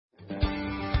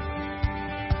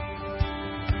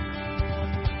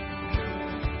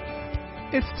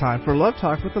It's time for Love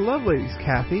Talk with the Love Ladies,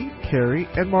 Cathy, Kerri,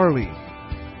 and Marlene.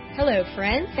 Hello,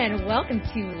 friends, and welcome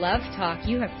to Love Talk.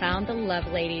 You have found the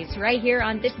Love Ladies right here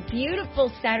on this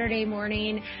beautiful Saturday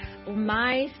morning.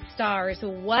 My stars,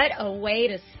 what a way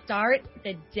to start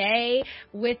the day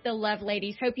with the Love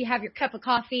Ladies. Hope you have your cup of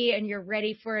coffee and you're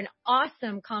ready for an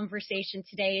awesome conversation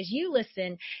today as you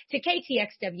listen to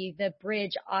KTXW, the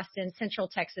Bridge, Austin, Central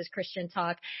Texas Christian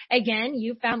Talk. Again,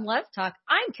 you found Love Talk.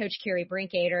 I'm Coach Kerri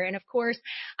Brinkoeter, and of course,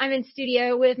 I'm in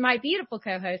studio with my beautiful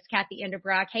co-host, Cathy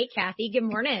Endebrock. Hey, Cathy, good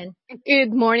morning.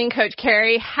 Good morning, Coach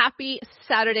Kerri. Happy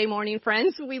Saturday morning,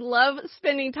 friends. We love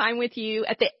spending time with you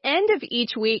at the end of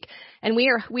each week, and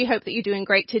we hope that you're doing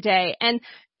great today. And,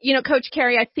 you know, Coach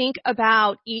Kerri, I think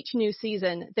about each new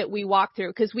season that we walk through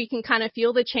because we can kind of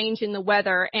feel the change in the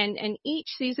weather, and each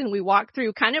season we walk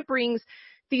through kind of brings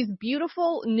these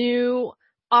beautiful new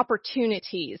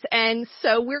opportunities. And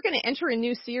so we're going to enter a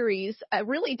new series,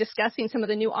 really discussing some of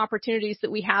the new opportunities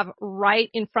that we have right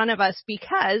in front of us,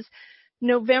 because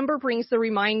November brings the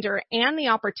reminder and the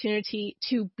opportunity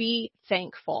to be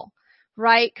thankful,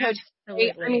 right, Coach?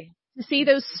 Absolutely. I mean, to see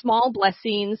those small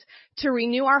blessings, to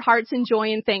renew our hearts in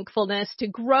joy and thankfulness, to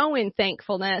grow in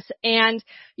thankfulness. And,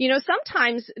 you know,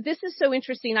 sometimes this is so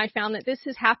interesting. I found that this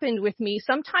has happened with me.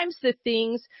 Sometimes the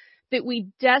things that we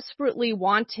desperately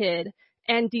wanted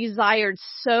and desired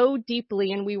so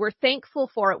deeply and we were thankful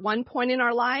for at one point in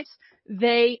our lives,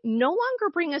 they no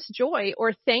longer bring us joy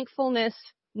or thankfulness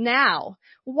now.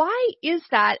 Why is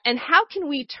that? And how can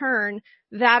we turn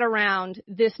that around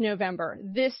this November,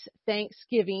 this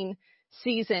Thanksgiving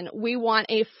season? We want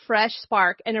a fresh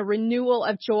spark and a renewal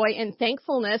of joy and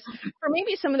thankfulness for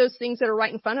maybe some of those things that are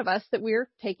right in front of us that we're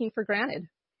taking for granted.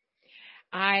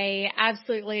 I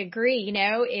absolutely agree. You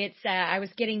know, I was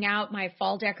getting out my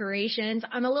fall decorations.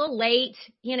 I'm a little late,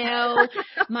 you know,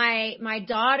 my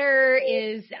daughter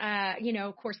is, you know,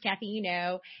 of course, Cathy, you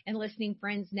know, and listening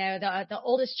friends know the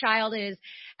oldest child is,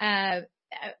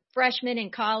 freshman in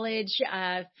college,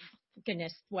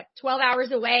 12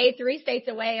 hours away, 3 states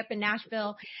away up in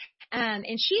Nashville. And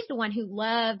she's the one who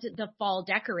loved the fall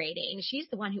decorating. She's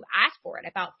the one who asked for it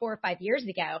about 4 or 5 years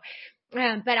ago.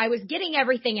 But I was getting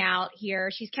everything out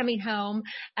here. She's coming home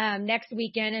next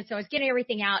weekend. And so I was getting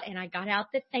everything out and I got out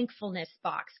the thankfulness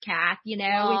box, Kath. You know,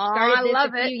 we started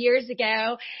this a few years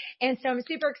ago. And so I'm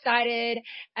super excited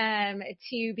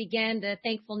to begin the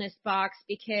thankfulness box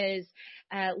because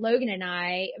Logan and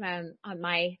I,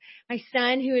 my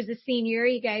son who is a senior,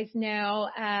 you guys know,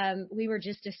 we were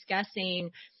just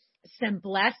discussing some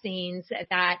blessings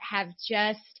that have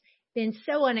just been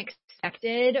so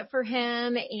unexpected for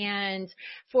him and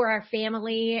for our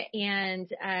family, and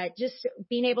just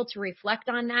being able to reflect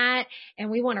on that.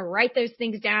 And we want to write those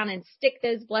things down and stick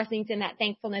those blessings in that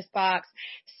thankfulness box.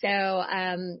 So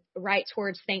right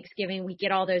towards Thanksgiving, we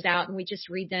get all those out and we just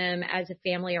read them as a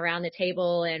family around the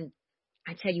table. And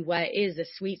I tell you what, it is a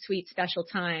sweet, sweet, special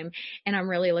time, and I'm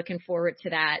really looking forward to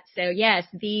that. So yes,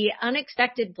 the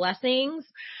unexpected blessings,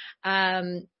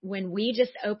 when we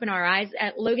just open our eyes.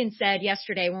 Logan said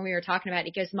yesterday when we were talking about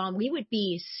it, he goes, Mom, we would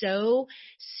be so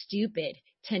stupid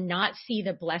to not see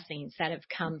the blessings that have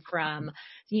come from,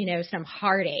 you know, some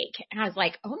heartache. And I was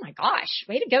like, oh my gosh,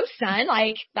 way to go, son.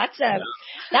 Like that's a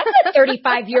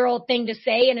 35-year-old thing to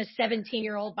say in a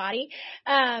 17-year-old body.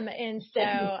 And so,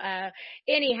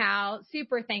 anyhow,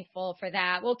 super thankful for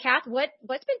that. Well, Kath, what's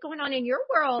been going on in your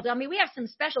world? I mean, we have some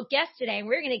special guests today and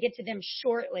we're going to get to them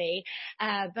shortly.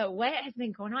 But what has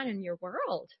been going on in your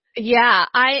world? Yeah,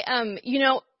 you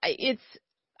know,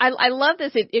 I love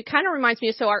this. It kind of reminds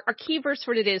me. So our key verse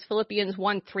for today is Philippians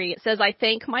 1:3. It says, I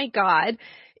thank my God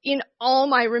in all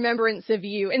my remembrance of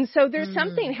you. And so there's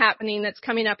something happening that's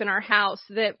coming up in our house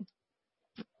that,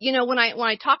 you know, when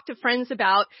I talk to friends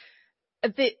about,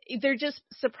 they're just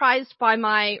surprised by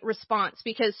my response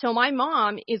because so my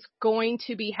mom is going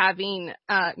to be having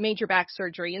major back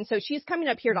surgery. And so she's coming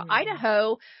up here to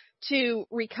Idaho to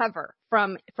recover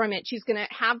from it. She's going to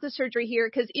have the surgery here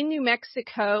because in New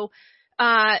Mexico,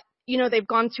 you know, they've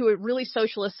gone to a really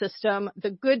socialist system. The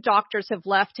good doctors have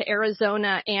left to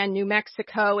Arizona and New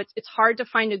Mexico. It's hard to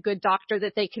find a good doctor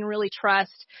that they can really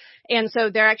trust. And so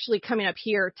they're actually coming up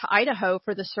here to Idaho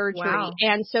for the surgery. Wow.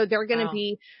 And so they're going to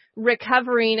be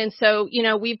recovering. And so, you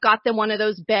know, we've got them one of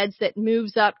those beds that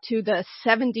moves up to the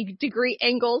 70-degree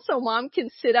angle so mom can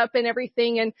sit up and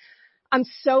everything. And I'm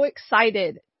so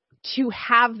excited to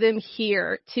have them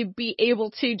here, to be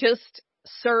able to just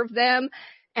serve them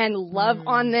and love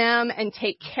on them and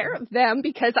take care of them,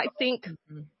 because I think,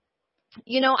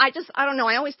 you know, I don't know.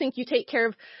 I always think you take care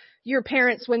of your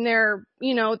parents when they're,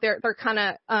 you know, they're kind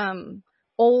of,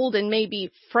 old and maybe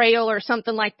frail or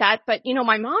something like that. But,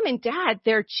 my mom and dad,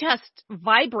 they're just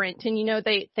vibrant. And,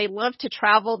 they love to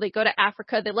travel. They go to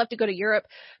Africa. They love to go to Europe.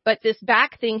 But this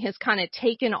back thing has kind of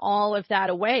taken all of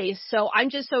that away. So I'm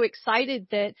just so excited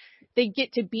that they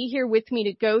get to be here with me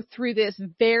to go through this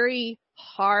very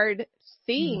hard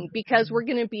thing, because we're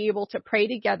going to be able to pray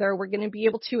together. We're going to be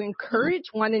able to encourage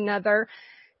one another.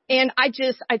 And I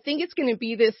think it's going to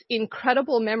be this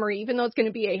incredible memory, even though it's going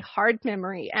to be a hard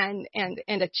memory and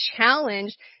a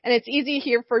challenge. And it's easy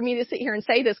here for me to sit here and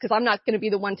say this, because I'm not going to be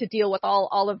the one to deal with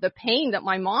all of the pain that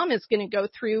my mom is going to go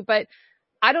through. But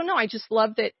I don't know. I just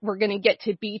love that we're going to get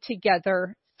to be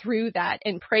together through that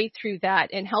and pray through that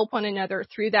and help one another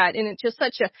through that. And it's just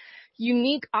such a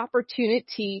unique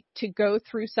opportunity to go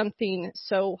through something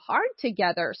so hard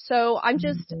together. So I'm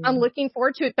looking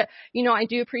forward to it. But, I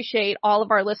do appreciate all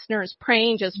of our listeners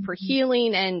praying just for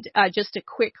healing and just a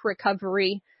quick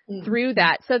recovery through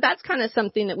that. So that's kind of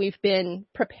something that we've been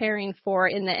preparing for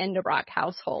in the Endebrock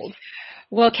household.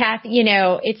 Well, Cathy,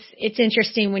 it's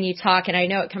interesting when you talk, and I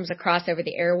know it comes across over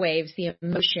the airwaves, the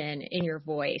emotion in your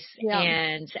voice. Yeah.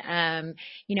 And,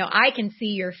 I can see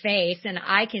your face, and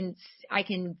I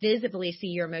can visibly see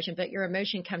your emotion, but your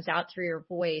emotion comes out through your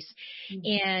voice.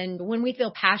 Mm-hmm. And when we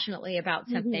feel passionately about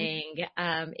something,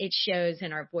 it shows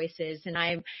in our voices.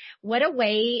 And what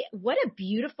a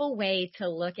beautiful way to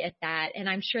look at that. And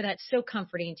I'm sure that's so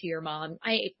comforting to your mom.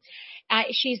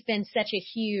 She's been such a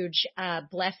huge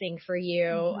blessing for you,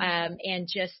 and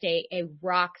just a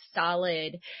rock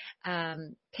solid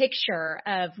picture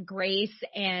of grace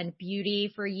and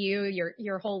beauty for you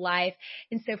your whole life.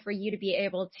 And so for you to be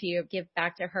able to give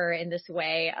back to her in this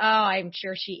way, I'm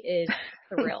sure she is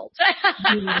thrilled.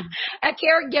 A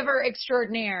caregiver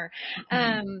extraordinaire.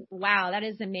 Wow, that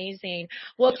is amazing.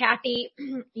 Well, Cathy,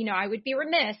 I would be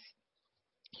remiss.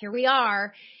 Here we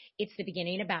are. It's the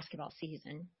beginning of basketball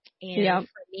season. And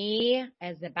for me,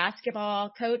 as the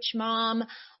basketball coach, mom,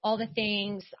 all the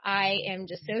things, I am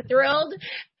just so thrilled,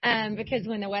 because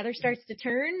when the weather starts to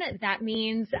turn, that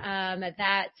means,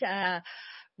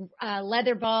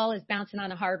 leather ball is bouncing on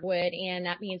the hardwood, and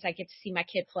that means I get to see my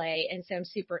kid play. And so I'm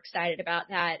super excited about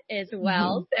that as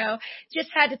well. So just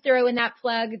had to throw in that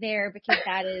plug there, because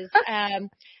that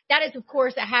is, of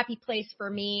course, a happy place for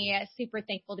me. Super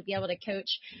thankful to be able to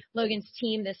coach Logan's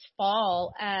team this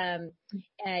fall.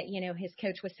 His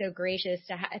coach was so gracious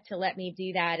to let me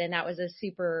do that. And that was a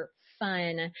super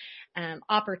fun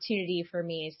opportunity for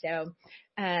me. So,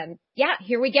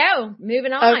 here we go.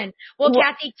 Moving on. Well,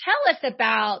 Cathy, tell us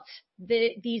about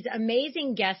these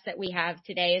amazing guests that we have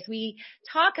today. As we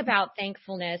talk about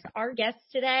thankfulness, our guests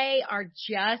today are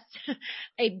just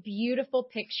a beautiful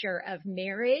picture of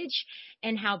marriage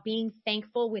and how being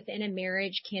thankful within a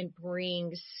marriage can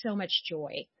bring so much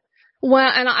joy.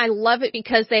 Well, and I love it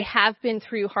because they have been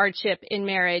through hardship in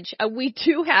marriage. We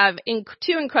do have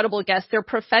two incredible guests. They're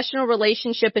professional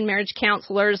relationship and marriage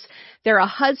counselors. They're a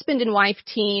husband and wife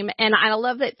team. And I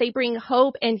love that they bring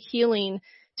hope and healing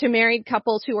to married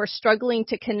couples who are struggling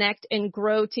to connect and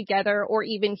grow together or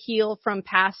even heal from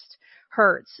past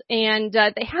hurts. And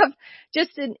they have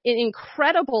just an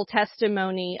incredible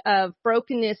testimony of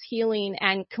brokenness, healing,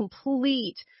 and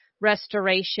complete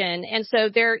restoration. And so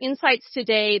their insights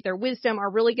today, their wisdom,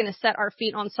 are really going to set our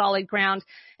feet on solid ground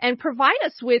and provide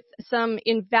us with some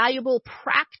invaluable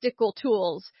practical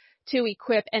tools to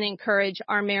equip and encourage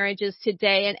our marriages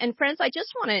today. And friends, I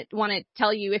just want to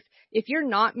tell you, if you're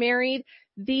not married,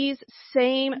 these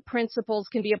same principles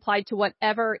can be applied to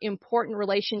whatever important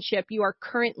relationship you are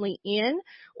currently in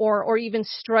or even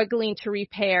struggling to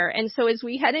repair. And so as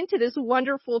we head into this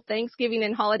wonderful Thanksgiving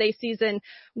and holiday season,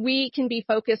 we can be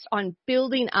focused on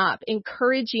building up,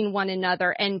 encouraging one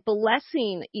another, and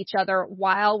blessing each other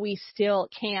while we still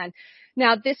can.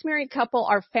 Now, this married couple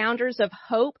are founders of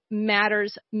Hope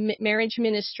Matters Marriage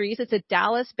Ministries. It's a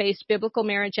Dallas-based biblical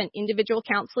marriage and individual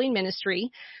counseling ministry.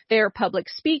 They're public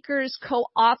speakers,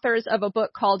 co-authors of a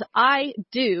book called I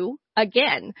Do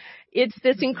Again. It's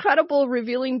this incredible,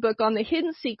 revealing book on the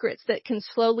hidden secrets that can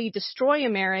slowly destroy a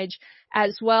marriage,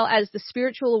 as well as the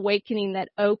spiritual awakening that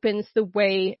opens the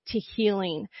way to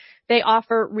healing. They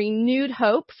offer renewed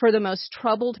hope for the most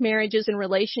troubled marriages and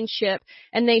relationship,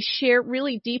 and they share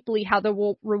really deeply how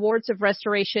the rewards of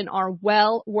restoration are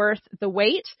well worth the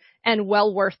wait and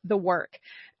well worth the work.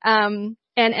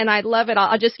 And I love it.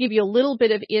 I'll just give you a little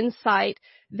bit of insight.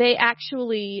 They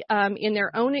actually, in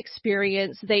their own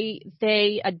experience, they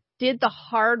did the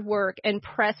hard work and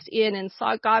pressed in and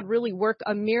saw God really work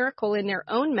a miracle in their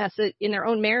own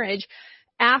marriage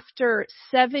after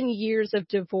 7 years of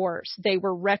divorce, they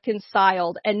were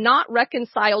reconciled, and not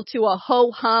reconciled to a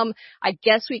ho-hum, I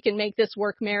guess we can make this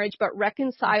work marriage, but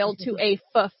reconciled to a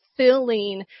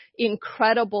fulfilling,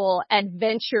 incredible,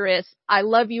 adventurous, I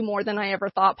love you more than I ever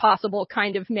thought possible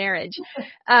kind of marriage.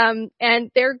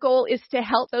 And their goal is to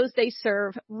help those they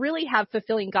serve really have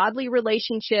fulfilling godly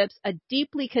relationships, a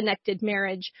deeply connected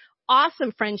marriage,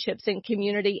 awesome friendships and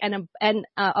community, and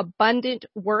abundant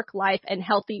work life and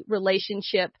healthy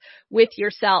relationship with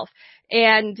yourself.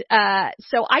 And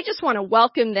so I just want to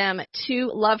welcome them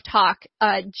to Love Talk.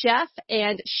 Jeff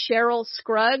and Cheryl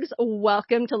Scruggs,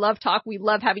 welcome to Love Talk. We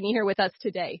love having you here with us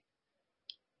today.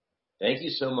 Thank you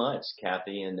so much,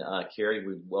 Cathy and Kerri.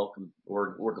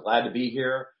 We're glad to be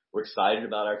here. We're excited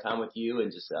about our time with you,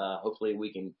 and just hopefully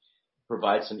we can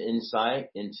provide some insight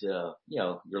into,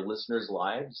 your listeners'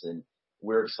 lives. And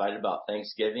we're excited about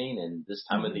Thanksgiving and this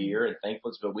time of the year and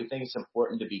thankfulness, but we think it's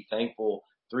important to be thankful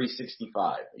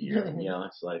 365 a year.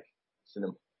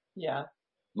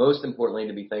 Most importantly,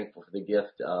 to be thankful for the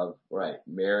gift of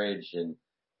marriage and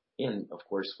of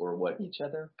course for what each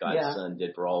other God's Son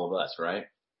did for all of us, right?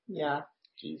 Yeah.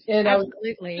 Jesus. And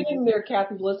Absolutely. I was sitting there,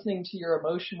 Cathy, listening to your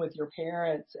emotion with your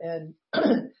parents, and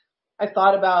I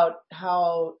thought about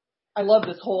how I love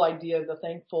this whole idea of the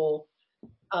thankful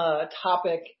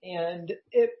topic, and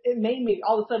it made me,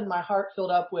 all of a sudden my heart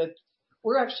filled up with,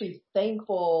 we're actually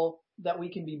thankful that we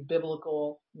can be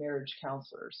biblical marriage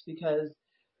counselors, because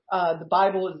the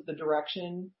Bible is the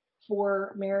direction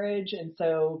for marriage, and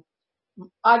so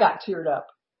I got teared up.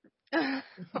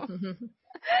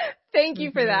 Thank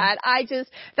you for that.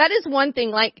 That is one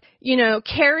thing,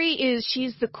 Kerri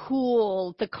she's the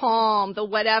cool, the calm, the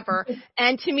whatever.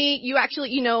 And to me, you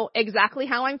actually, know exactly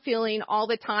how I'm feeling all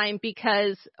the time,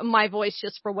 because my voice,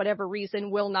 just for whatever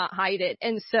reason, will not hide it.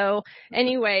 And so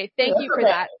anyway, thank you for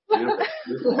that.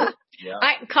 Yeah.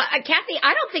 Cathy,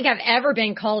 I don't think I've ever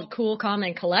been called cool, calm,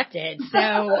 and collected.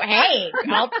 So, hey,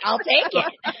 I'll take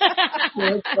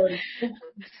it.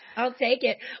 I'll take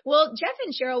it. Well, Jeff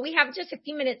and Cheryl, we have just a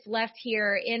few minutes left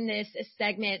here in this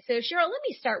segment. So, Cheryl, let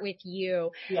me start with you.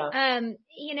 Yeah. How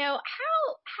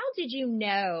did you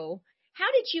know?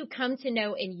 How did you come to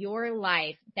know in your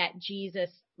life that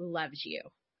Jesus loves you?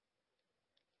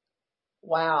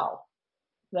 Wow.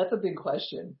 That's a big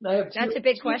question. That's a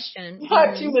big question. I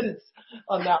have 2 minutes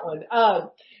on that one.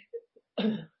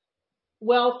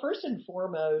 Well, first and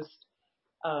foremost,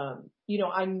 I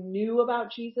knew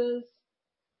about Jesus.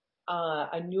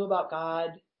 I knew about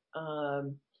God,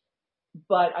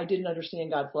 but I didn't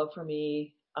understand God's love for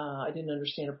me. I didn't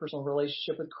understand a personal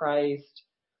relationship with Christ,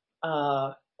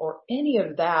 or any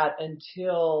of that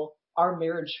until our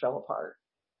marriage fell apart.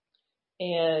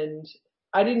 And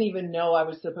I didn't even know I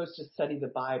was supposed to study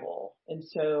the Bible. And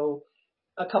so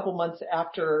a couple months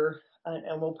after,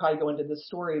 and we'll probably go into this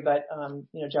story, but,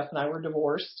 Jeff and I were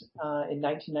divorced, in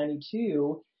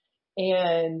 1992,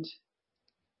 and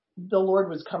the Lord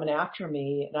was coming after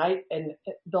me, and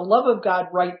the love of God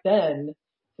right then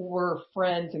were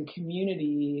friends and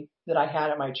community that I had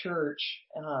at my church,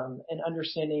 and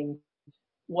understanding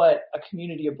what a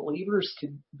community of believers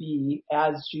could be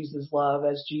as Jesus' love,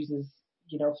 as Jesus,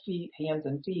 feet, hands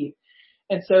and feet.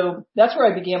 And so that's where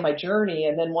I began my journey.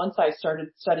 And then once I started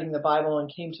studying the Bible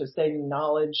and came to saving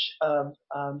knowledge of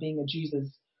being a Jesus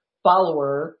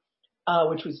follower,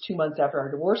 which was 2 months after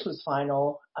our divorce was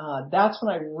final, that's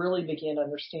when I really began to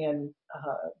understand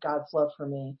God's love for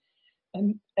me.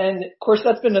 And of course,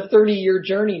 that's been a 30-year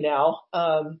journey now.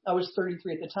 I was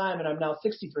 33 at the time, and I'm now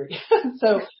 63.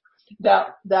 So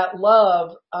that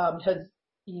love has,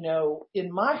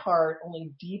 in my heart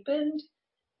only deepened,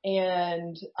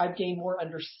 and I've gained more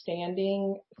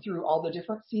understanding through all the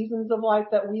different seasons of life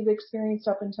that we've experienced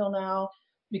up until now.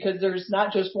 Because there's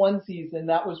not just one season.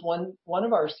 That was one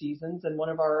of our seasons, and one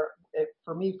of our,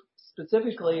 for me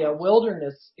specifically, a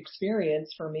wilderness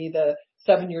experience for me, the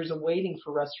 7 years of waiting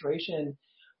for restoration.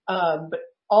 But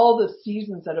all the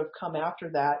seasons that have come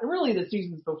after that, and really the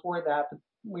seasons before that, but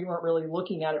we weren't really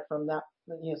looking at it from that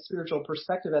spiritual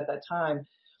perspective at that time.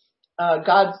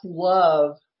 God's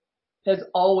love has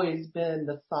always been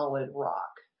the solid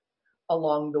rock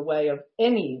along the way of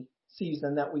any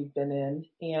season that we've been in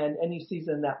and any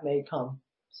season that may come.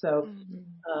 So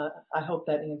I hope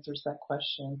that answers that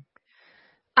question.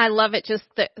 I love it, just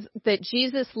that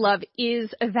Jesus' love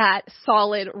is that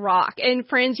solid rock. And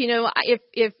friends,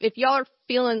 if y'all are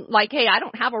feeling like, hey, I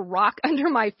don't have a rock under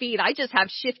my feet. I just have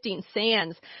shifting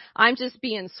sands. I'm just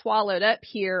being swallowed up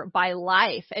here by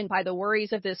life and by the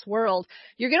worries of this world.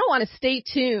 You're going to want to stay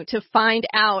tuned to find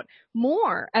out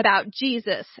more about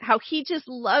Jesus, how he just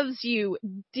loves you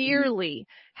dearly,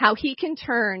 how he can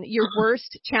turn your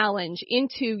worst challenge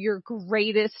into your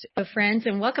greatest. Hello, friends,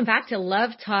 and welcome back to Love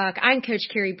Talk. I'm Coach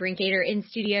Kerri Brinkoeter in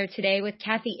studio today with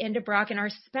Cathy Endebrock and our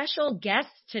special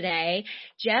guests today,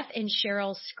 Jeff and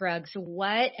Cheryl Scruggs.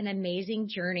 What an amazing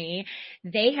journey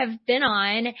they have been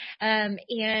on,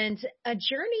 and a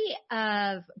journey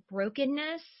of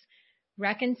brokenness,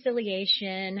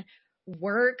 reconciliation,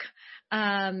 work,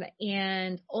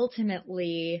 and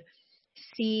ultimately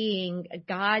seeing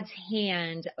God's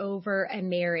hand over a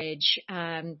marriage.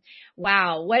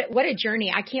 Wow, what a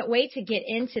journey. I can't wait to get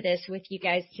into this with you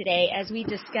guys today as we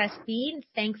discuss being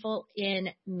thankful in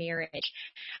marriage.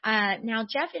 Now,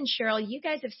 Jeff and Cheryl, you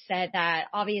guys have said that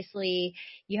obviously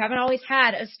you haven't always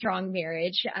had a strong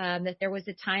marriage, that there was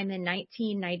a time in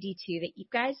 1992 that you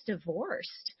guys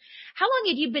divorced. How long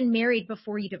had you been married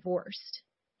before you divorced?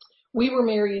 We were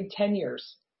married 10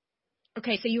 years.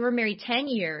 Okay, so you were married 10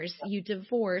 years, you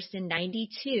divorced in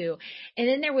 92, and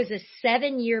then there was a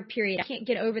 7-year period. I can't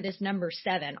get over this number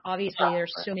 7. Obviously,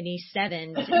 there's so many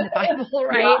sevens in the Bible,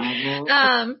 right?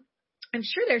 Mm-hmm. I'm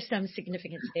sure there's some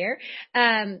significance there.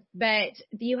 But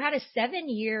you had a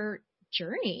 7-year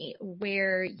journey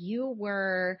where you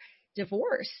were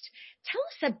divorced. Tell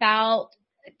us about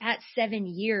that 7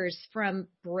 years from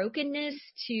brokenness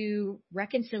to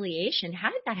reconciliation. How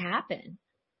did that happen?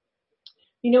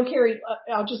 You know, Kerri,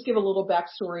 I'll just give a little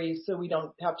backstory so we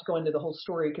don't have to go into the whole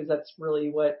story because that's really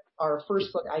what our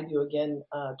first book, I Do Again,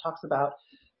 talks about.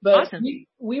 But Awesome.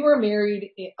 we were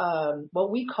married,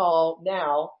 what we call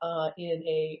now, in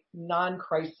a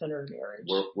non-Christ-centered marriage.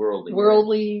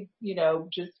 Worldly, you know,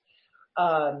 just,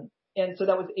 and so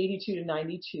that was 82 to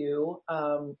 92.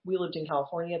 We lived in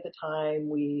California at the time.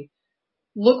 We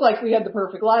looked like we had the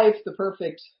perfect life, the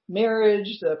perfect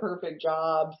marriage, the perfect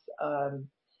jobs.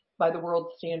 By the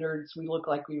world standards, we looked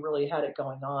like we really had it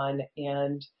going on.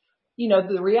 And, you know,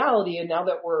 the reality, and now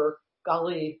that we're,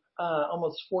 golly,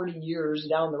 almost 40 years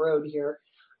down the road here,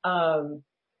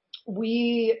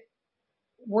 we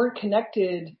weren't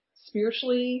connected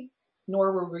spiritually,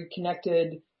 nor were we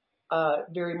connected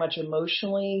very much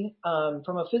emotionally.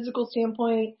 From a physical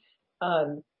standpoint, I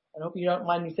hope you don't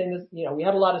mind me saying this, you know, we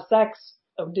had a lot of sex.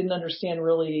 I didn't understand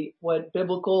really what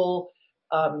biblical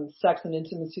sex and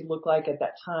intimacy looked like at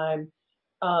that time.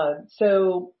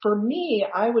 So for me,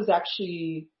 I was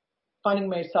actually finding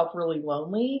myself really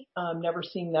lonely, never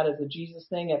seeing that as a Jesus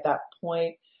thing at that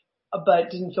point, but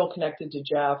didn't feel connected to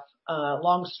Jeff.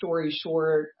 Long story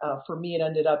short, for me, it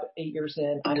ended up 8 years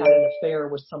in, I had an affair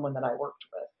with someone that I worked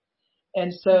with.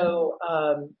 And so,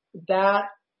 that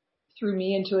threw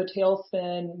me into a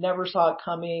tailspin, never saw it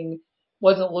coming,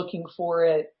 wasn't looking for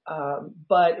it,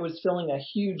 but it was filling a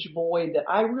huge void that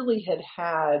I really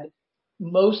had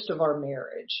most of our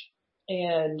marriage.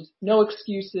 And no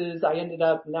excuses. I ended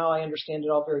up, now I understand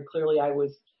it all very clearly. I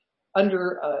was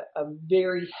under a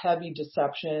very heavy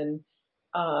deception,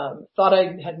 thought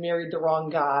I had married the wrong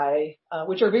guy,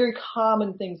 which are very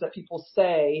common things that people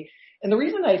say. And the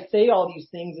reason I say all these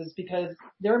things is because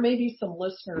there may be some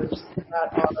listeners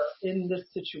that are in this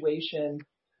situation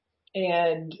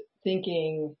and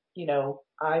thinking, you know,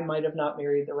 I might have not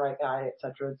married the right guy, et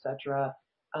cetera, et cetera.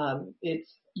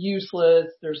 It's useless.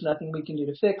 There's nothing we can do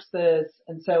to fix this.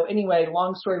 And so anyway,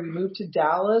 long story, we moved to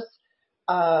Dallas,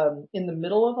 in the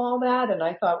middle of all that. And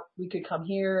I thought we could come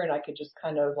here and I could just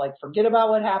kind of like forget about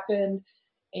what happened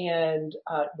and,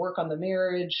 work on the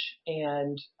marriage.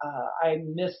 And, I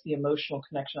missed the emotional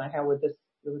connection I had with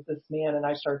this man. And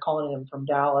I started calling him from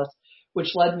Dallas,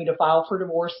 which led me to file for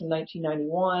divorce in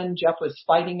 1991. Jeff was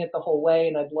fighting it the whole way,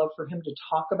 and I'd love for him to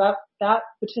talk about that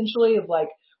potentially, of like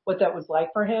what that was like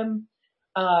for him.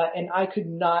 And I could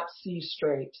not see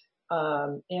straight.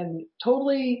 And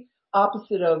totally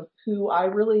opposite of who I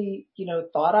really, you know,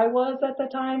 thought I was at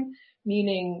that time,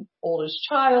 meaning oldest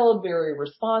child, very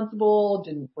responsible,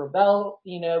 didn't rebel,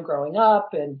 you know, growing up.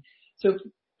 And so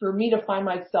for me to find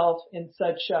myself in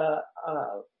such a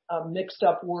mixed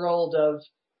up world of,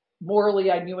 morally,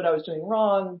 I knew what I was doing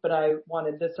wrong, but I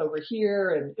wanted this over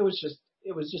here. And it was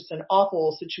just an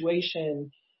awful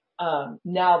situation,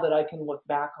 now that I can look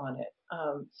back on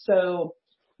it. So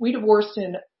we divorced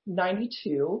in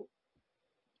 92,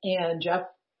 and Jeff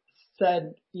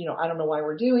said, you know, I don't know why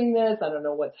we're doing this. I don't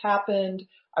know what's happened.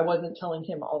 I wasn't telling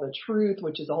him all the truth,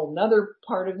 which is a whole nother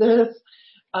part of this.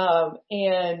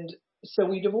 And so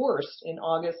we divorced in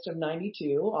August of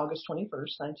 92, August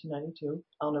 21st, 1992.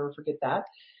 I'll never forget that.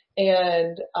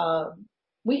 And,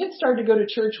 we had started to go to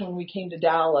church when we came to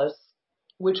Dallas,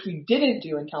 which we didn't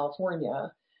do in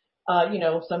California.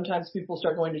 Sometimes people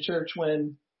start going to church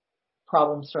when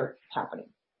problems start happening,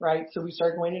 right? So we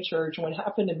started going to church. And what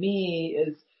happened to me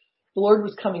is the Lord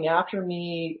was coming after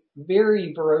me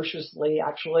very ferociously,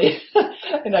 actually.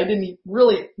 And I didn't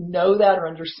really know that or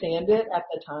understand it at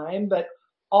the time. But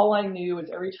all I knew is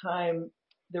every time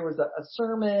there was a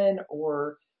sermon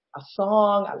or a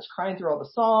song, I was crying through all the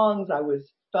songs.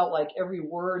 Felt like every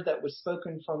word that was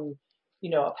spoken from,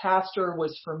 a pastor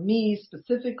was for me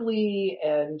specifically.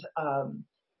 And,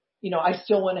 I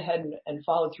still went ahead and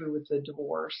followed through with the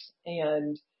divorce.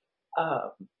 And,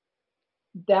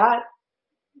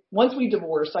 once we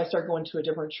divorced, I started going to a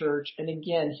different church and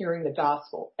again, hearing the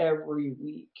gospel every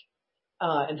week,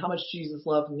 and how much Jesus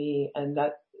loved me, and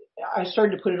that I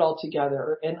started to put it all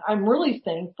together. And I'm really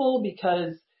thankful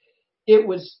because it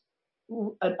was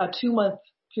a 2-month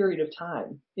period of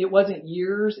time. It wasn't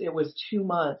years. It was 2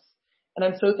 months. And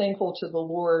I'm so thankful to the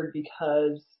Lord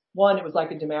because one, it was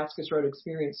like a Damascus Road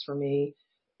experience for me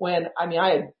when, I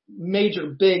had major,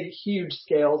 big, huge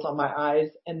scales on my eyes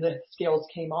and the scales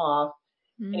came off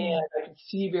and I could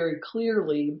see very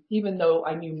clearly, even though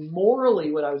I knew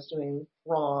morally what I was doing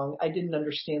wrong, I didn't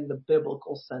understand the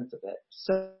biblical sense of it.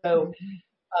 So,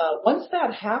 once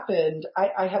that happened,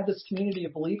 I had this community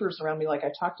of believers around me, like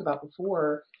I talked about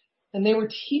before, and they were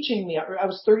teaching me. I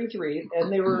was 33,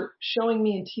 and they were showing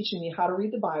me and teaching me how to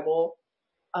read the Bible,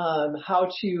 how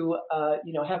to,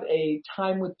 have a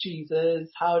time with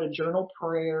Jesus, how to journal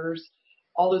prayers,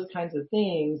 all those kinds of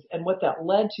things. And what that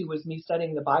led to was me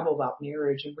studying the Bible about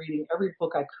marriage and reading every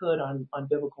book I could on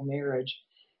biblical marriage.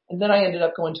 And then I ended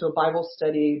up going to a Bible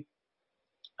study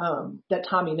that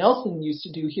Tommy Nelson used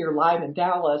to do here live in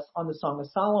Dallas on the Song of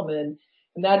Solomon.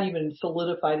 And that even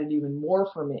solidified it even more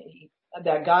for me,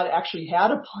 that God actually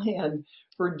had a plan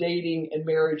for dating and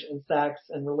marriage and sex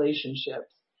and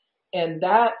relationships. And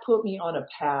that put me on a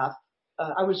path.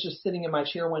 I was just sitting in my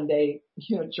chair one day,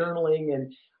 journaling,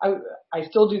 and I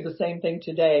still do the same thing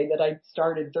today that I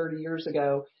started 30 years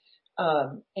ago.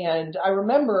 And I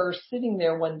remember sitting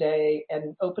there one day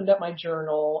and opened up my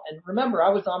journal, and remember I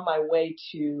was on my way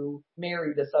to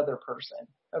marry this other person.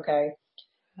 Okay.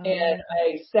 And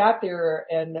I sat there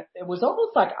and it was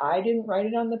almost like I didn't write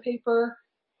it on the paper.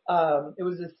 It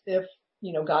was as if,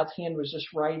 God's hand was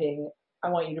just writing, I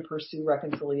want you to pursue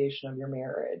reconciliation of your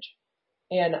marriage.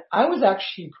 And I was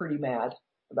actually pretty mad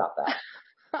about that.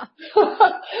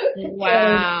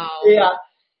 Wow.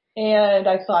 And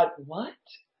I thought, what?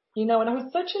 And I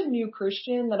was such a new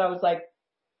Christian that I was like,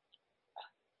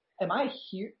 am I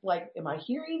hearing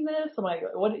this?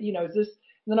 Is this?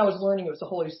 And then I was learning it was the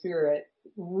Holy Spirit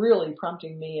really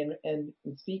prompting me and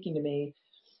speaking to me.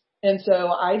 And so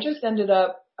I just ended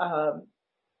up,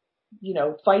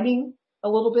 fighting a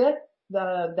little bit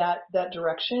that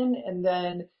direction. And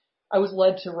then I was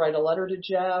led to write a letter to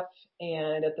Jeff.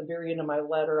 And at the very end of my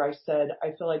letter, I said,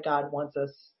 I feel like God wants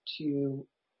us to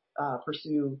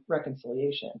pursue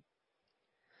reconciliation.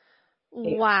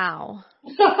 Wow.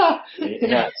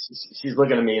 Yeah, she's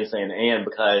looking at me and saying, and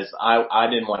because I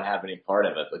didn't want to have any part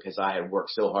of it because I had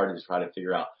worked so hard to try to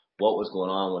figure out what was going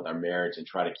on with our marriage and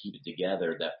try to keep it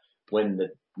together that when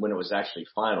it was actually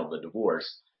final, the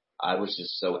divorce, I was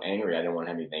just so angry. I didn't want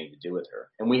to have anything to do with her.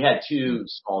 And we had 2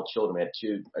 small children. We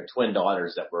had twin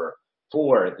daughters that were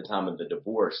 4 at the time of the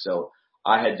divorce. So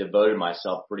I had devoted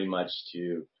myself pretty much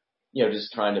to,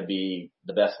 just trying to be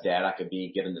the best dad I could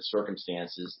be given the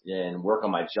circumstances and work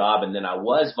on my job. And then I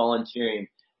was volunteering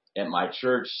at my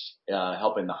church,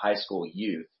 helping the high school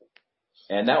youth.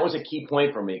 And that was a key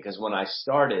point for me because when I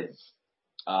started,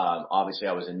 obviously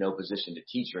I was in no position to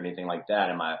teach or anything like that.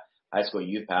 And my high school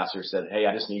youth pastor said, hey,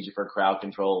 I just need you for crowd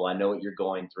control. I know what you're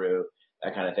going through,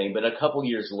 that kind of thing. But a couple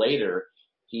years later,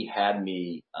 he had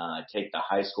me take the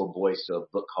high school boys to a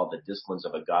book called The Disciplines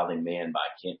of a Godly Man by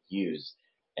Kent Hughes.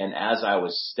 And as I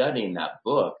was studying that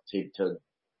book to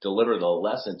deliver the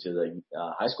lesson to the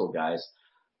high school guys,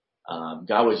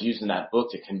 God was using that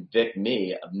book to convict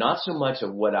me of not so much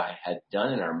of what I had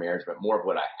done in our marriage, but more of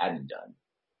what I hadn't done.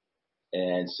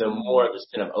 And so more of this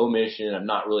kind of omission of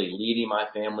not really leading my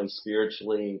family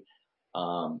spiritually,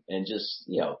 and just,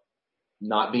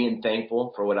 not being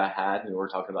thankful for what I had. And we're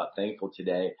talking about thankful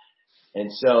today.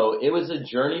 And so it was a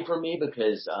journey for me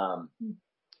because,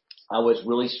 I was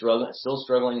really still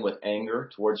struggling with anger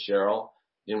towards Cheryl.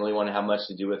 Didn't really want to have much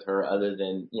to do with her other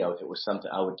than, if it was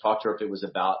something, I would talk to her if it was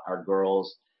about our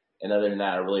girls. And other than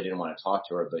that, I really didn't want to talk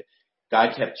to her. But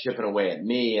God kept chipping away at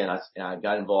me, and I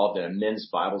got involved in a men's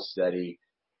Bible study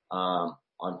on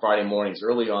Friday mornings,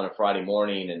 early on a Friday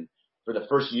morning. And for the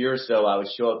first year or so, I would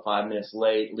show up 5 minutes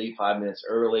late, leave 5 minutes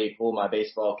early, pull my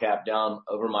baseball cap down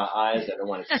over my eyes. I didn't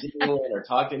want to see anyone or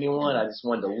talk to anyone. I just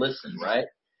wanted to listen, right?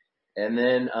 And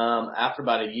then after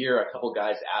about a year, a couple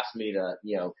guys asked me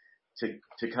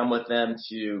to come with them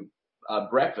to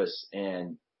breakfast,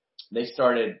 and they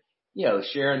started,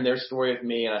 sharing their story with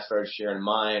me, and I started sharing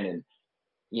mine, and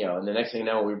and the next thing you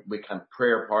know, we become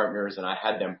prayer partners, and I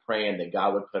had them praying that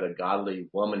God would put a godly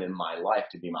woman in my life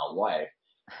to be my wife.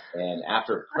 And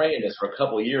after praying this for a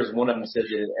couple of years, one of them said,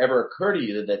 did it ever occur to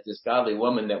you that this godly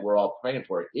woman that we're all praying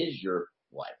for is your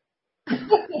wife?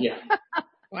 Yeah.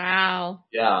 Wow.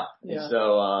 Yeah. Yeah. And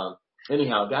so,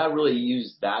 anyhow, God really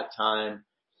used that time.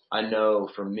 I know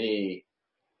for me,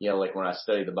 like when I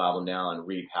study the Bible now and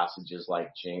read passages like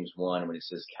James 1, when it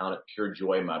says, count it pure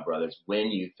joy, my brothers, when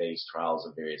you face trials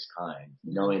of various kinds,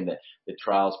 knowing that the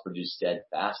trials produce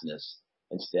steadfastness,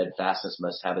 and steadfastness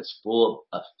must have its full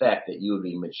effect that you would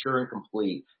be mature and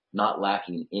complete, not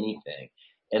lacking anything.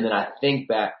 And then I think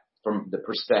back from the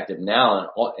perspective now,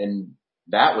 and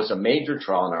that was a major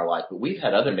trial in our life, but we've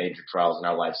had other major trials in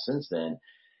our life since then,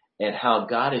 and how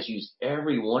God has used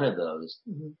every one of those,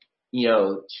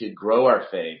 to grow our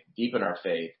faith, deepen our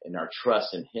faith and our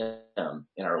trust in Him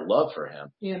and our love for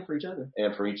Him. And for each other.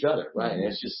 And for each other, right? And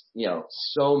it's just,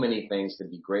 so many things to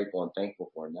be grateful and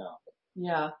thankful for now.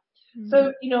 Yeah.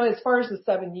 So, as far as the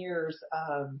 7 years,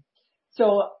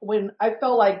 so when I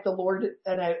felt like the Lord,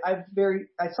 and I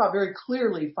saw very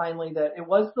clearly finally that it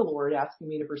was the Lord asking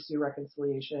me to pursue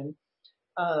reconciliation,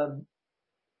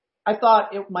 I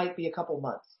thought it might be a couple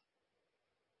months.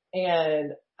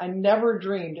 And I never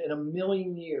dreamed in a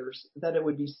million years that it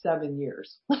would be 7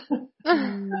 years. So,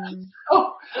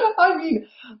 I mean,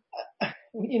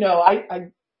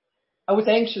 I was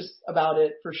anxious about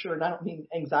it for sure. And I don't mean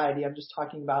anxiety. I'm just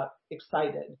talking about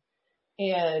excited.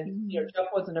 And, Jeff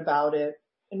wasn't about it.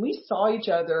 And we saw each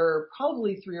other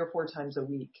probably 3 or 4 times a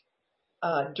week,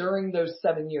 during those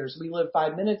 7 years. We lived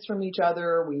 5 minutes from each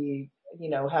other. We,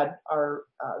 had our,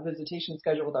 visitation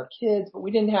schedule with our kids, but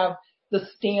we didn't have the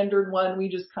standard one. We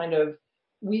just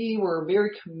we were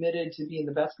very committed to being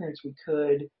the best parents we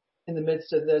could in the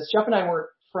midst of this. Jeff and I weren't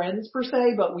friends per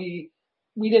se, but we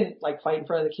didn't like fight in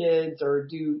front of the kids or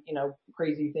do,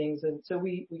 crazy things. And so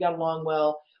we got along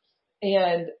well.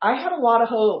 And I had a lot of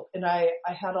hope, and I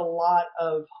had a lot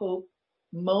of hope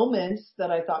moments that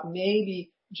I thought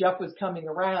maybe Jeff was coming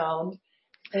around.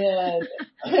 And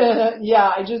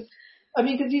yeah,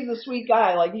 because he's a sweet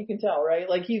guy, like you can tell, right?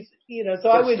 Like he's, so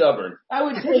I would, stubborn. I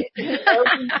would take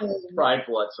everything.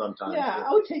 Prideful at sometimes. Yeah,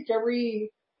 I would take every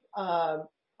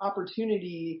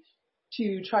opportunity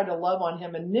to try to love on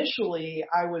him. Initially,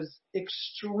 I was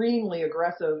extremely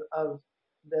aggressive of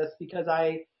this because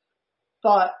I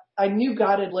thought I knew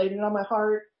God had laid it on my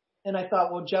heart, and I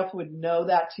thought, well, Jeff would know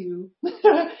that too,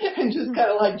 and just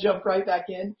kind of like jump right back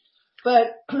in.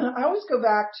 But I always go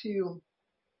back to,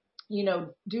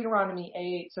 Deuteronomy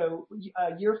 8. So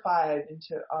year 5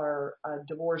 into our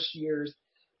divorce years,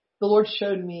 the Lord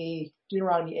showed me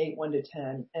Deuteronomy 8,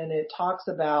 1-10, and it talks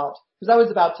about, because I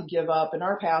was about to give up, and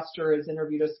our pastor has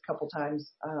interviewed us a couple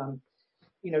times,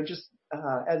 just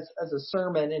as a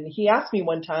sermon, and he asked me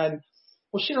one time,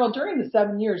 well, Cheryl, during the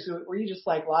 7 years, were you just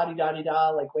like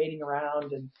la-di-da-di-da, like waiting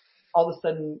around, and all of a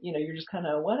sudden, you're just kind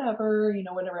of whatever,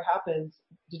 whatever happens.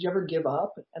 Did you ever give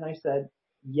up? And I said,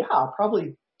 yeah,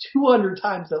 probably 200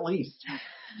 times at least.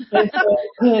 And so,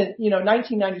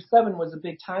 1997 was a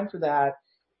big time for that.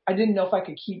 I didn't know if I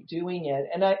could keep doing it.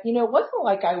 And it wasn't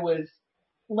like I was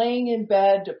laying in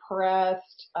bed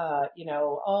depressed, I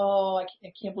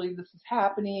can't believe this is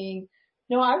happening.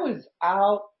 No, I was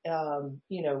out,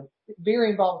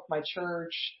 very involved with my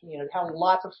church, had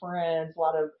lots of friends, a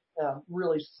lot of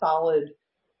really solid,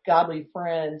 godly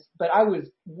friends, but I was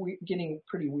getting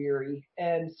pretty weary.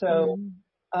 And so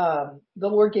the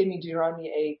Lord gave me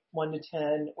Deuteronomy 8,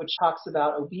 1-10, which talks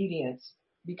about obedience,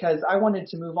 because I wanted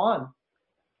to move on.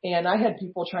 And I had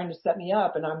people trying to set me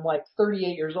up, and I'm like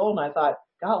 38 years old, and I thought,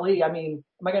 golly, am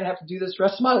I going to have to do this the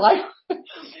rest of my life?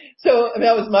 So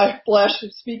that was my flesh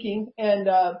speaking. And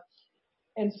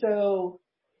so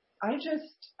I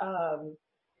just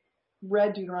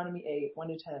read Deuteronomy 8,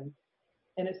 1-10,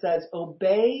 and it says,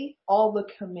 obey all the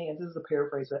commands. This is a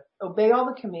paraphrase. Obey all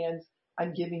the commands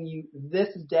I'm giving you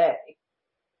this day.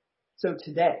 So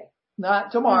today,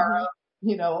 not tomorrow,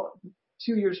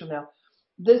 2 years from now.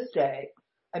 This day,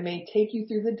 I may take you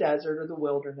through the desert or the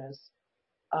wilderness,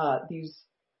 these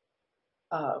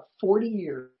 40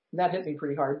 years. That hit me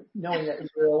pretty hard, knowing that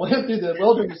Israel went through the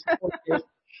wilderness for 40 years.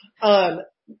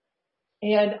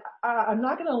 And I'm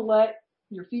not going to let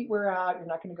your feet wear out. You're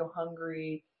not going to go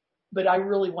hungry. but I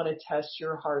really want to test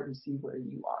your heart and see where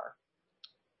you are.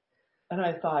 And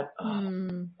I thought,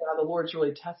 yeah, the Lord's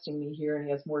really testing me here, and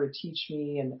he has more to teach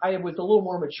me. And I was a little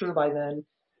more mature by then.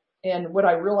 And what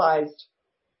I realized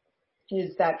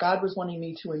is that God was wanting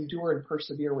me to endure and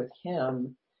persevere with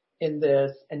him in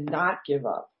this and not give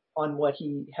up on what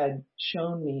he had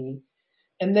shown me.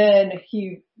 And then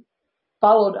he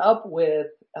followed up with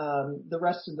the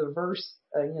rest of the verse,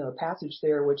 the passage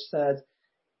there, which says,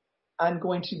 I'm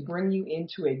going to bring you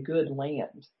into a good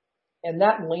land. And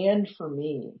that land for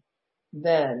me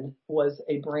then was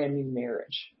a brand new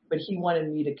marriage. But he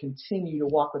wanted me to continue to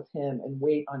walk with him and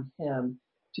wait on him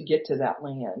to get to that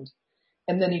land.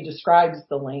 And then he describes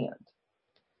the land.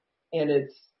 And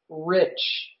it's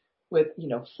rich with,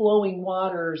 flowing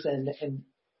waters and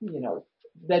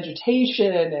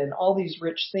vegetation and all these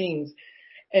rich things.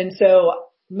 And so,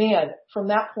 man, from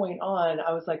that point on,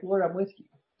 I was like, Lord, I'm with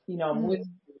you. I'm with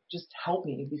you. Just help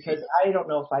me, because I don't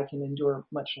know if I can endure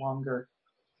much longer.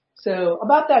 So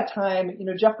about that time,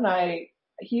 Jeff and I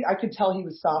could tell he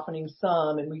was softening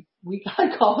some, and we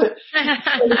I call it,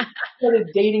 started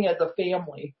dating as a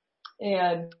family.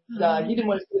 And he didn't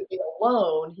want to be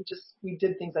alone. We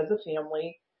did things as a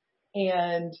family,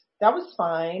 and that was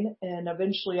fine. And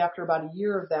eventually, after about a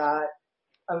year of that,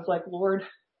 I was like, Lord,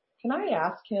 can I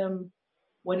ask him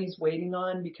what he's waiting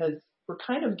on? Because we're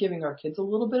kind of giving our kids a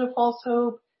little bit of false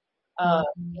hope.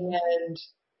 And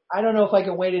I don't know if I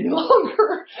can wait any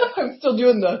longer. I'm still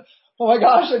doing oh my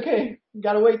gosh, okay,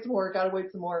 gotta wait some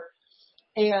more.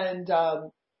 And, I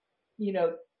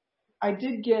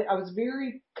was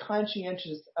very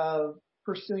conscientious of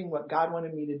pursuing what God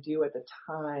wanted me to do at the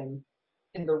time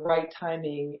in the right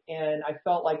timing. And I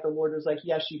felt like the Lord was like,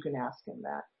 yes, you can ask him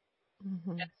that.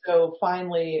 Mm-hmm. And so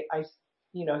finally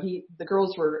the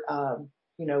girls were,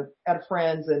 at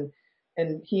friends,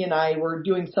 and he and I were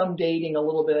doing some dating a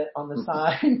little bit on the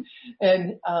side.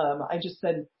 And, I just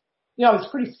said, I was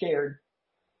pretty scared.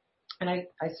 And I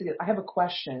said, I have a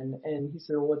question. And he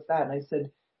said, well, what's that? And I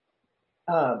said,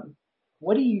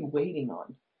 what are you waiting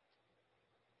on?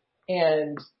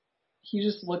 And he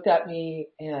just looked at me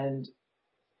and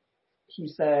he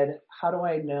said, how do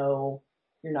I know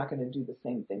you're not going to do the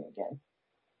same thing again?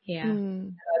 Yeah.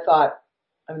 And I thought,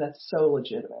 that's so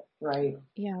legitimate, right?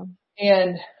 Yeah.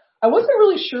 And I wasn't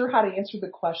really sure how to answer the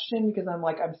question, because I'm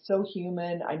so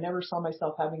human. I never saw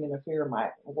myself having an affair in my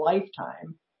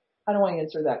lifetime. How do I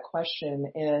answer that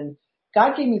question? And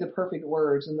God gave me the perfect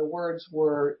words, and the words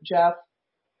were, Jeff,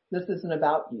 this isn't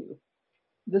about you.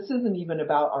 This isn't even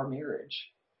about our marriage.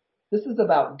 This is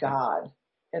about God,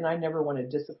 and I never want to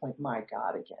disappoint my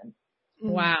God again.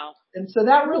 Wow. And so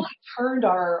that really turned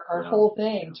our whole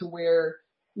thing to where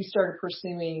we started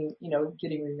pursuing,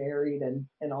 getting remarried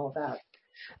and all of that.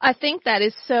 I think that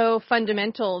is so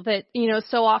fundamental that,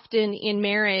 so often in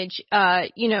marriage,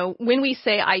 when we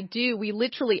say I do, we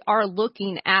literally are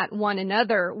looking at one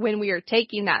another when we are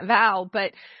taking that vow.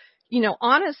 But,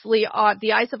 honestly,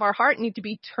 the eyes of our heart need to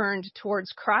be turned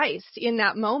towards Christ in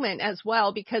that moment as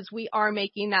well, because we are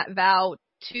making that vow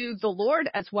to the Lord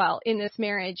as well in this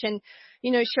marriage. And,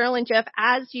 Cheryl and Jeff,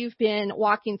 as you've been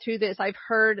walking through this, I've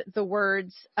heard the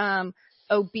words,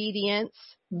 obedience,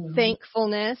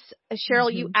 thankfulness.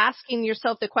 Cheryl, you asking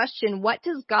yourself the question, what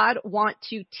does God want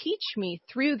to teach me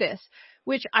through this?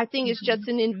 Which I think is just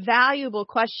an invaluable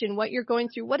question. What you're going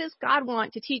through, what does God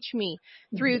want to teach me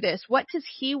through this? What does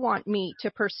he want me to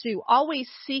pursue? Always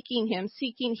seeking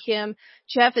him.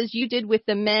 Jeff, as you did with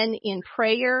the men in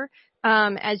prayer,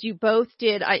 as you both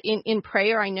did in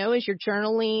prayer, I know, as you're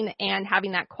journaling and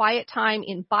having that quiet time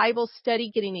in Bible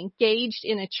study, getting engaged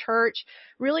in a church,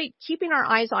 really keeping our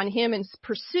eyes on him and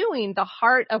pursuing the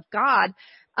heart of God.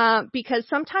 Because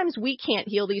sometimes we can't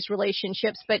heal these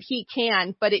relationships, but he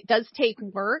can. But it does take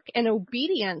work and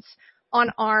obedience on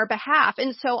our behalf.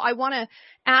 And so I want to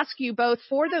ask you both,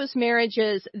 for those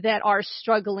marriages that are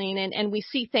struggling, and we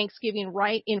see Thanksgiving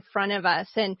right in front of us,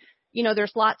 and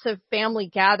there's lots of family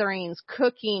gatherings,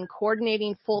 cooking,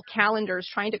 coordinating full calendars,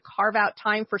 trying to carve out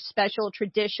time for special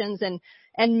traditions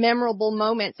and memorable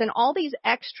moments, and all these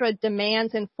extra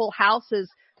demands and full houses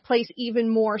place even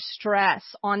more stress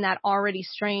on that already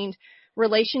strained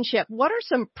relationship. What are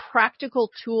some practical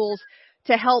tools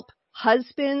to help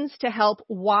husbands, to help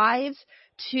wives,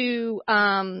 to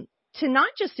not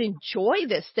just enjoy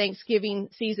this Thanksgiving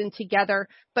season together,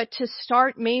 but to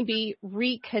start maybe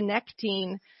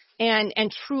reconnecting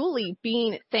and truly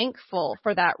being thankful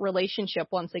for that relationship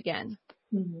once again?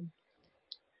 Mm-hmm.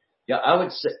 Yeah, I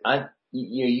would say,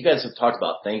 you guys have talked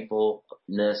about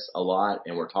thankfulness a lot,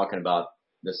 and we're talking about,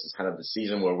 this is kind of the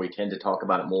season where we tend to talk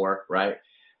about it more, right?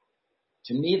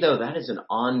 To me, though, that is an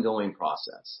ongoing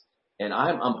process. And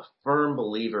I'm a firm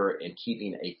believer in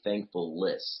keeping a thankful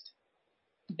list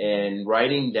and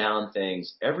writing down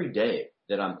things every day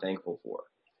that I'm thankful for,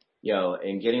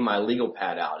 and getting my legal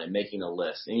pad out and making a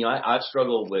list. And, I've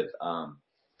struggled with a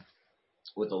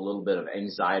little bit of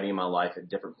anxiety in my life at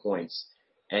different points,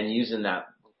 and using that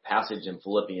passage in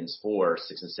Philippians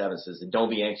 4:6-7 says that don't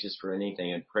be anxious for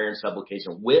anything, in prayer and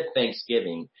supplication with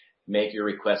thanksgiving, make your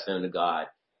request known to God.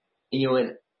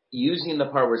 And using the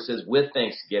part where it says with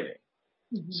thanksgiving.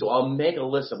 Mm-hmm. So I'll make a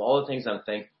list of all the things I'm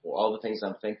thankful for, all the things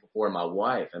I'm thankful for in my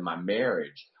wife and my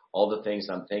marriage, all the things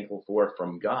I'm thankful for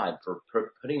from God for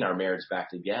putting our marriage back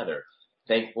together,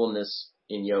 thankfulness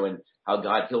in, and how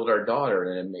God healed our daughter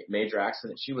in a major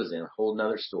accident she was in, a whole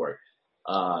nother story.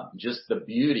 Just the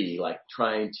beauty, like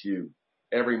trying to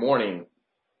every morning,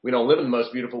 we don't live in the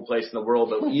most beautiful place in the world,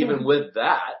 but even with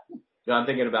that, I'm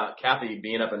thinking about Cathy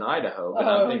being up in Idaho, but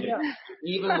I'm thinking,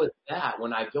 even with that,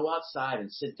 when I go outside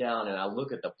and sit down and I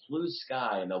look at the blue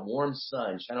sky and the warm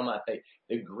sun shining on my face,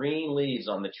 the green leaves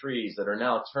on the trees that are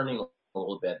now turning a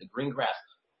little bit, the green grass,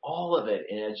 all of it,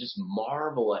 and I just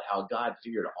marvel at how God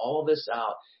figured all this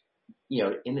out,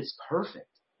 and it's perfect.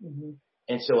 Mm-hmm.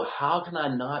 And so how can I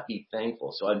not be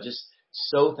thankful? So I'm just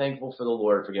so thankful for the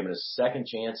Lord for giving us second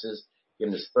chances,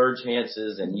 giving us third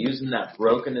chances, and using that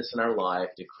brokenness in our life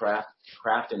to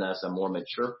craft in us a more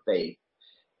mature faith.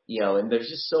 And there's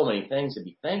just so many things to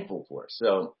be thankful for.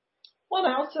 So, well,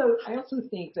 I also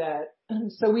think that,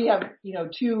 so we have,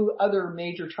 two other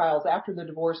major trials after the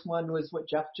divorce. One was what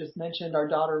Jeff just mentioned. Our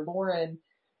daughter Lauren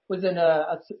was in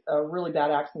a really bad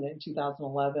accident in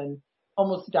 2011,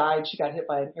 almost died. She got hit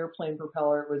by an airplane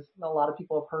propeller. A lot of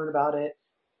people have heard about it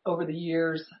over the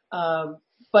years.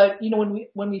 But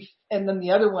and then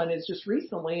the other one is just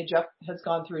recently, Jeff has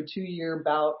gone through a 2-year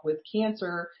bout with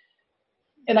cancer.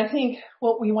 And I think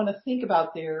what we want to think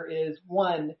about there is,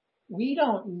 one, we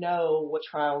don't know what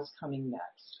trial is coming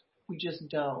next. We just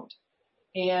don't.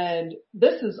 And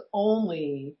this has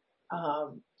only,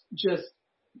 just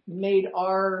made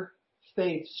our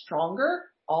faith stronger.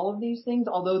 All of these things,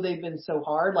 although they've been so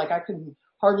hard, like I couldn't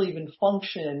hardly even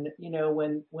function,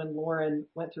 when Lauren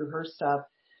went through her stuff.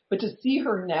 But to see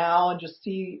her now and just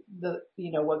see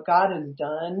what God has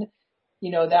done,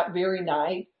 that very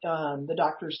night, the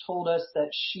doctors told us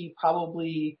that she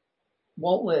probably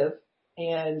won't live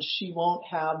and she won't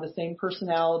have the same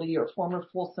personality or form her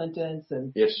full sentence.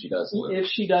 And if she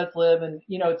does live, and,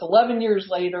 it's 11 years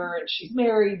later and she's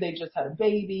married, they just had a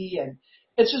baby, and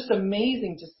it's just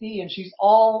amazing to see. And she's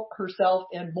all herself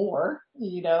and more,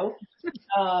 and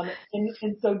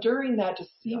so during that, to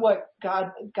see what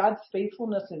God's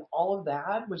faithfulness in all of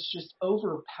that was just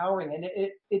overpowering. And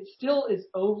it still is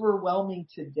overwhelming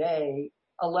today,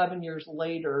 11 years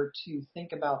later, to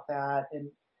think about that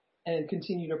and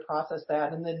continue to process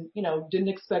that. And then, didn't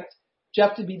expect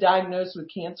Jeff to be diagnosed with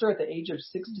cancer at the age of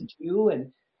 62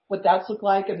 and what that's looked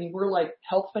like. I mean, we're like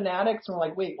health fanatics and we're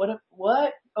like, wait,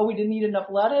 what? Oh, we didn't eat enough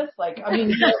lettuce. And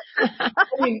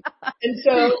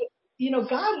so,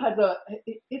 God has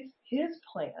it's His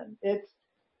plan.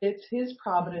 It's His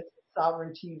providence and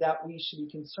sovereignty that we should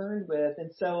be concerned with.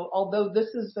 And so, although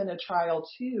this has been a trial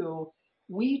too,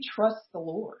 we trust the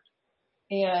Lord.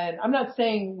 And I'm not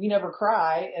saying we never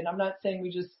cry, and I'm not saying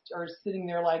we just are sitting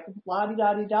there like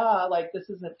la-di-da-di-da, like this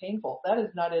isn't painful. That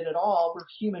is not it at all. We're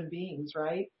human beings,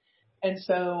 right? And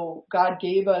so God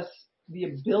gave us the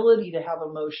ability to have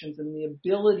emotions and the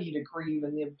ability to grieve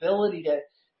and the ability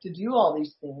to do all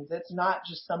these things. It's not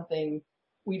just something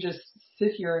we just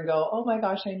sit here and go, oh my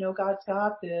gosh, I know God's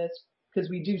got this, because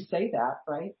we do say that,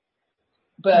 right?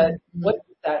 But what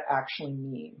does that actually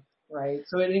mean, right?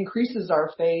 So it increases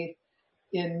our faith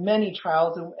in many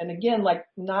trials. And again, like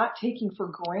not taking for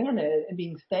granted and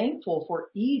being thankful for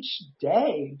each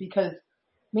day, because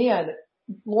man,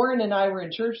 Lauren and I were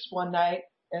in church one night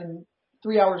and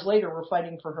 3 hours later we're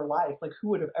fighting for her life. Like who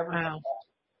would have ever done that?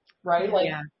 Right? Like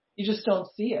you just don't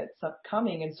see it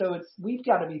coming. And so we've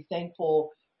got to be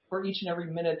thankful for each and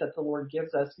every minute that the Lord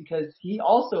gives us, because He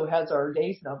also has our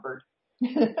days numbered.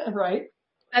 Right?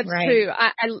 That's true.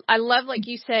 I love, like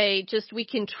you say, just we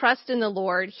can trust in the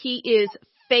Lord. He is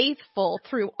faithful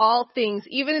through all things,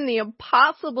 even in the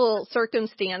impossible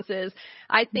circumstances.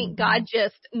 I think God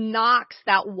just knocks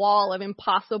that wall of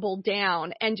impossible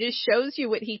down and just shows you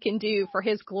what He can do for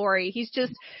His glory.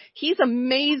 He's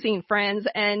amazing, friends.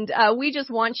 And we just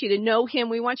want you to know Him.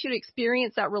 We want you to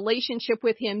experience that relationship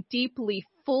with Him deeply,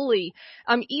 fully,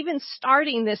 even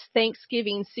starting this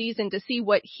Thanksgiving season to see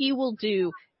what He will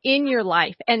do in your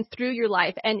life and through your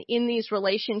life and in these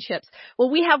relationships. Well,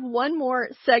 we have one more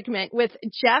segment with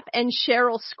Jeff and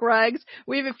Cheryl Scruggs.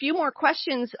 We have a few more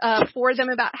questions for them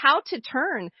about how to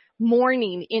turn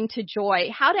mourning into joy,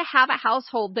 how to have a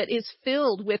household that is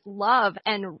filled with love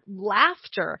and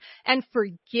laughter and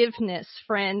forgiveness,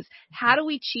 friends. How do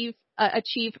we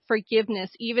achieve forgiveness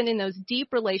even in those deep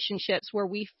relationships where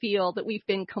we feel that we've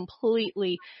been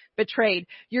completely betrayed?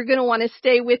 You're going to want to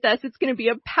stay with us. It's going to be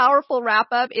a powerful wrap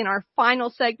up. In our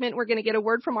final segment, we're going to get a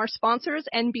word from our sponsors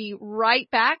and be right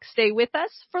back. Stay with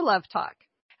us for Love Talk.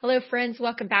 Hello, friends.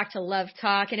 Welcome back to Love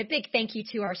Talk. And a big thank you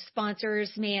to our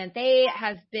sponsors. Man, they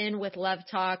have been with Love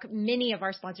Talk. Many of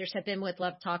our sponsors have been with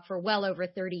Love Talk for well over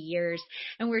 30 years.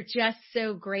 And we're just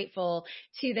so grateful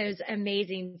to those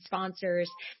amazing sponsors.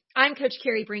 I'm Coach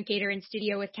Kerri Brinkoeter in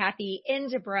studio with Cathy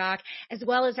Endebrock, as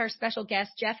well as our special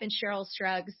guests, Jeff and Cheryl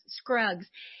Scruggs.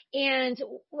 And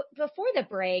before the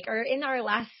break, or in our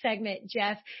last segment,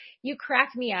 Jeff, you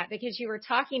cracked me up because you were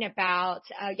talking about,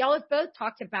 y'all have both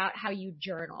talked about how you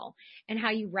journal and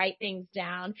how you write things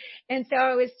down. And so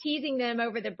I was teasing them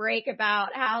over the break about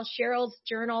how Cheryl's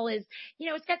journal is,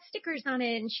 it's got stickers on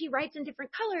it and she writes in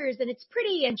different colors and it's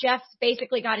pretty. And Jeff's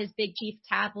basically got his Big Chief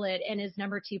tablet and his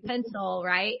number 2 pencil,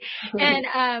 right? And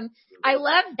I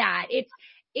love that.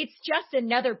 It's just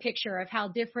another picture of how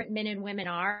different men and women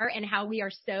are and how we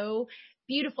are so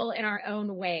beautiful in our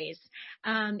own ways.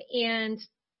 I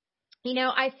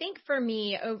think for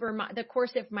me, over the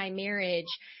course of my marriage,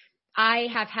 I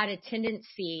have had a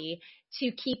tendency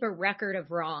to keep a record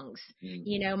of wrongs.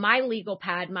 My legal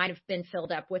pad might have been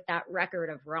filled up with that record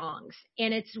of wrongs.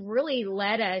 And it's really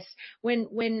led us,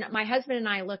 when my husband and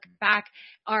I look back,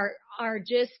 our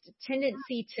just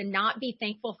tendency to not be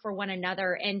thankful for one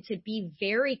another and to be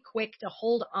very quick to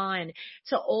hold on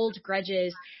to old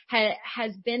grudges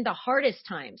has been the hardest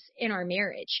times in our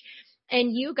marriage.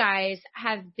 And you guys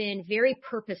have been very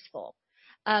purposeful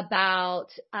about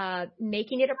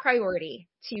making it a priority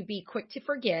to be quick to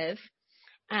forgive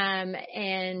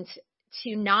and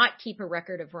to not keep a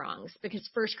record of wrongs, because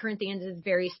 1 Corinthians is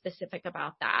very specific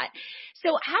about that.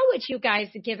 So how would you guys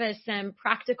give us some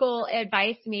practical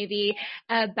advice maybe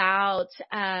about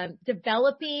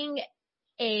developing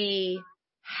a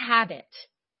habit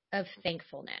of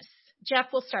thankfulness? Jeff,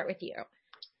 we'll start with you.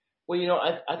 Well,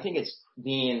 I think it's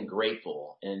being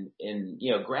grateful, and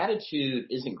gratitude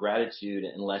isn't gratitude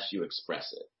unless you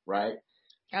express it, right?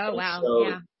 Oh, wow. So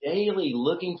yeah. Daily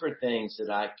looking for things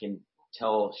that I can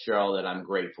tell Cheryl that I'm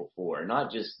grateful for, not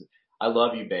just, I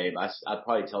love you, babe. I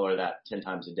probably tell her that 10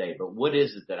 times a day, but what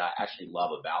is it that I actually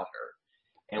love about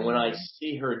her? And when I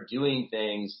see her doing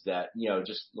things that,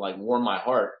 just like warm my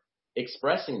heart,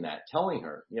 expressing that, telling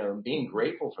her, being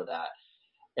grateful for that.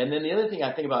 And then the other thing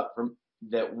I think about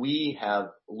that we have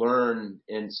learned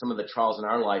in some of the trials in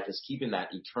our life is keeping that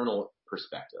eternal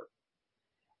perspective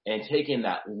and taking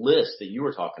that list that you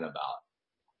were talking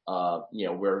about,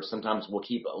 where sometimes we'll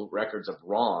keep records of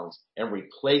wrongs and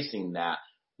replacing that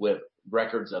with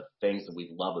records of things that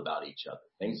we love about each other,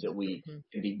 things that we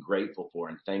can be grateful for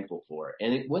and thankful for.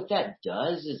 And what that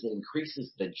does is it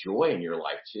increases the joy in your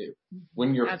life too.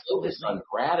 When you're focused on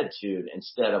gratitude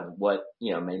instead of what,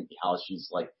 maybe how she's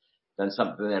like done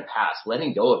something in the past,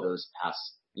 letting go of those past,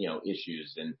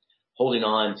 issues and holding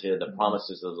on to the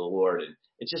promises of the Lord. And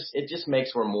it just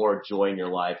makes for more joy in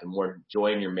your life and more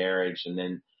joy in your marriage, and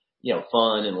then,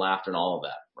 fun and laughter and all of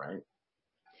that, right?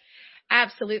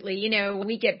 Absolutely. When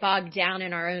we get bogged down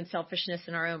in our own selfishness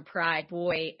and our own pride,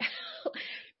 boy,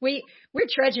 we're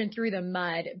trudging through the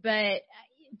mud, but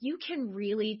you can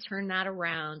really turn that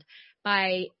around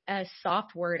by a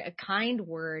soft word, a kind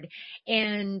word,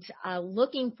 and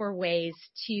looking for ways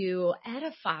to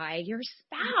edify your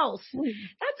spouse.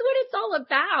 That's what it's all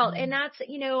about. And that's,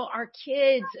 our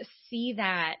kids see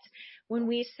that when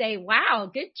we say,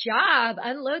 wow, good job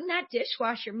unloading that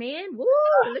dishwasher, man. Woo,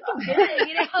 looking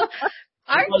good,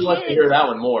 Our kids like to hear that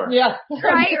one more. Yeah.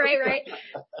 Right.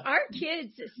 Our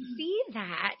kids see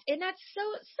that, and that's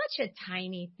such a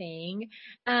tiny thing.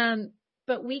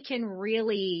 But we can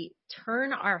really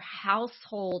turn our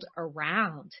household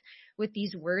around with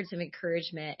these words of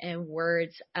encouragement and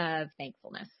words of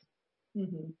thankfulness.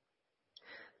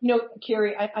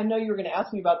 Kerri, I know you were going to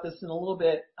ask me about this in a little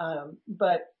bit,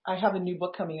 but I have a new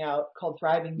book coming out called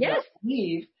Thriving Beyond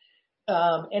Belief.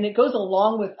 And it goes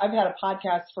along with, I've had a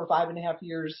podcast for 5.5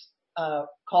 years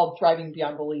called Thriving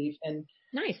Beyond Belief. And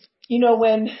nice.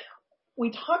 When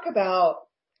we talk about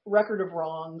record of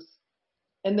wrongs,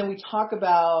 and then we talk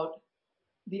about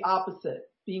the opposite,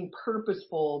 being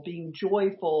purposeful, being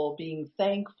joyful, being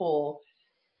thankful,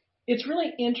 it's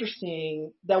really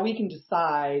interesting that we can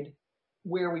decide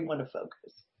where we want to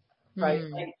focus. right?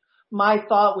 Like my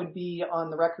thought would be on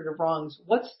the record of wrongs.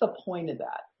 What's the point of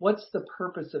that? What's the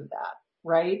purpose of that?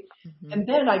 Right. And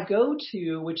then I go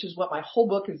to, which is what my whole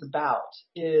book is about,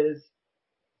 is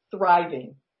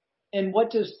thriving. And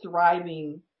what does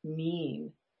thriving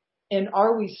mean? And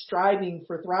are we striving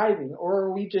for thriving, or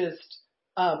are we just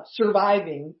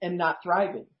surviving and not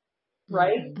thriving?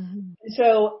 Right.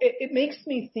 So it makes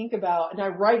me think about, and I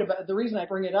write about, the reason I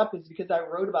bring it up is because I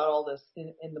wrote about all this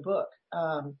in the book.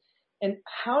 And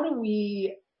how do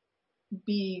we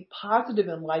be positive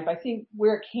in life? I think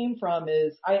where it came from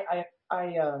is I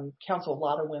counsel a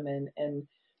lot of women, and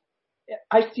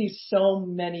I see so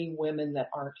many women that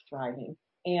aren't thriving.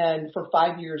 And for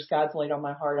 5 years, God's laid on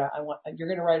my heart, you're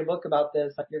going to write a book about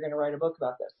this. You're going to write a book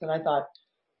about this. And I thought,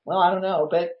 well, I don't know,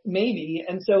 but maybe.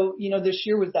 And so, this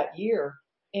year was that year.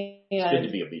 And it's good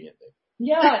to be obedient.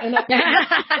 Yeah. And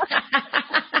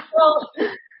well,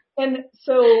 and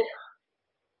so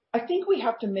I think we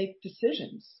have to make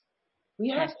decisions. We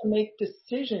have to make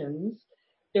decisions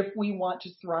if we want to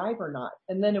thrive or not.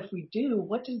 And then if we do,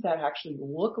 what does that actually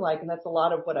look like? And that's a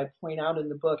lot of what I point out in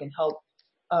the book and help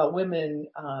women,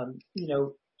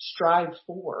 strive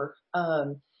for.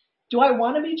 Do I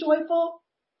want to be joyful,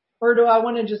 or do I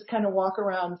want to just kind of walk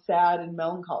around sad and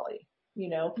melancholy?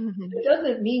 It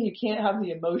doesn't mean you can't have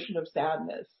the emotion of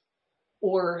sadness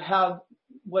or have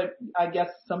what I guess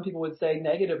some people would say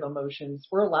negative emotions.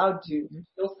 We're allowed to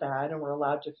feel sad, and we're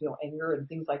allowed to feel anger and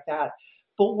things like that.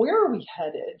 But where are we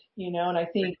headed? And I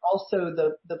think also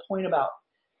the point about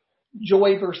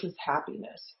joy versus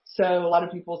happiness. So a lot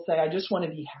of people say, I just want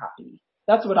to be happy.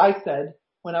 That's what I said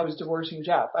when I was divorcing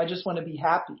Jeff. I just want to be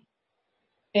happy.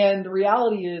 And the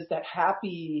reality is that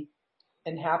happy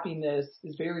and happiness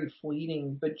is very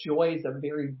fleeting, but joy is a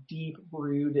very deep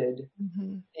rooted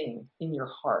thing in your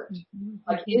heart.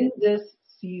 Like in this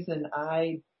season,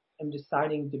 I am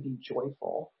deciding to be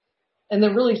joyful, and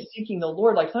then really seeking the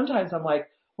Lord. Like sometimes I'm like,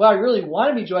 well, I really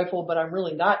want to be joyful, but I'm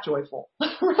really not joyful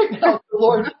right now. So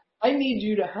Lord, I need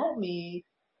you to help me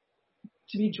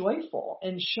to be joyful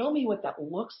and show me what that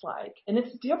looks like. And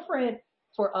it's different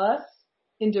for us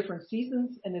in different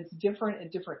seasons, and it's different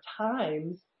at different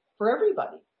times for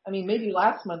everybody. I mean, maybe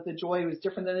last month the joy was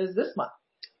different than it is this month.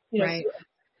 Right.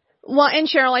 Well, and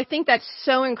Cheryl, I think that's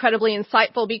so incredibly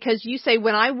insightful, because you say,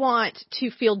 when I want to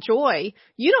feel joy,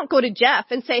 you don't go to Jeff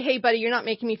and say, hey, buddy, you're not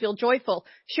making me feel joyful.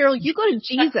 Cheryl, you go to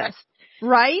Jesus,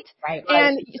 right? Right.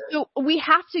 And so we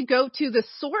have to go to the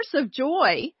source of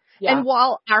joy. Yeah. And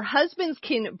while our husbands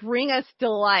can bring us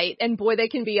delight, and boy, they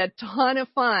can be a ton of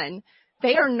fun,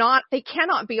 they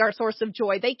cannot be our source of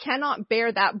joy. They cannot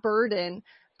bear that burden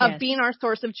of being our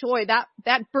source of joy.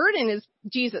 That burden is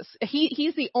Jesus.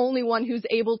 He's the only one who's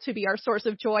able to be our source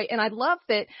of joy. And I love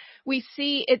that we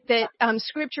see it, that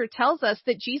scripture tells us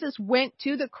that Jesus went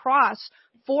to the cross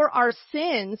for our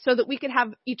sins so that we could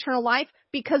have eternal life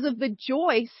because of the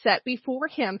joy set before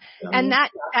him. And that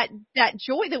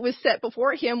joy that was set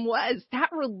before him was that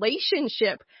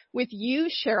relationship with you,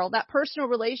 Cheryl, that personal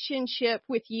relationship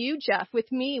with you, Jeff,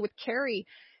 with me, with Kerri.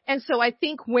 And so I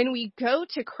think when we go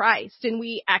to Christ and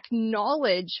we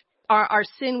acknowledge our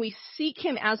sin, we seek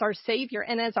him as our Savior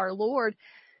and as our Lord,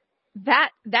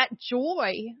 that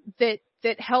joy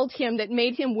that held him, that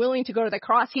made him willing to go to the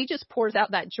cross, he just pours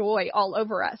out that joy all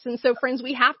over us. And so, friends,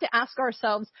 we have to ask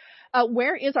ourselves,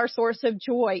 where is our source of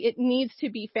joy? It needs to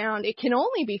be found. It can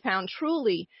only be found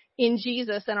truly in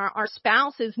Jesus, and our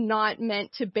spouse is not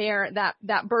meant to bear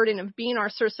that burden of being our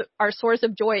source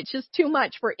of joy. It's just too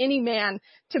much for any man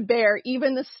to bear,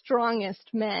 even the strongest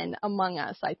men among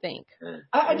us, I think.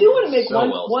 I do want to make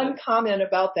one comment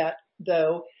about that,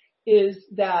 though, is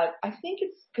that I think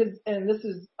it's because, and this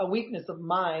is a weakness of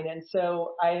mine, and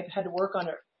so I have had to work on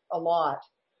it a lot.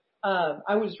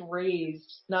 I was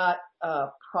raised not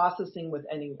processing with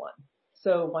anyone.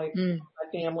 So my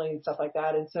family and stuff like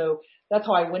that. And so that's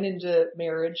how I went into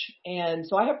marriage. And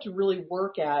so I have to really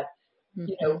work at,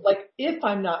 like if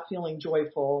I'm not feeling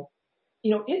joyful,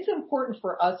 it's important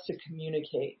for us to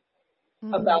communicate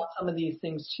about some of these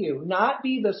things too. Not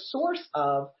be the source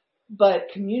of, but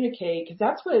communicate, because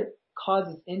that's what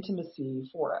causes intimacy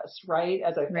for us, right?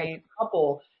 As a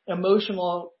couple,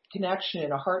 emotional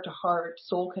connection, a heart-to-heart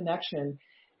soul connection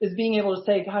is being able to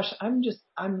say, gosh,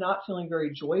 I'm not feeling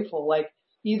very joyful. Like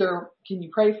either can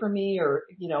you pray for me, or,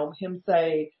 him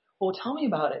say, well, tell me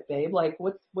about it, babe. Like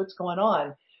what's going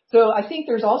on? So I think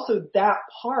there's also that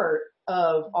part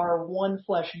of our one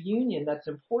flesh union that's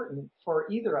important for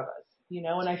either of us,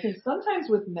 and I think sometimes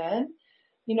with men,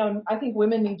 I think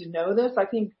women need to know this. I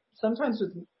think sometimes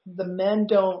with the men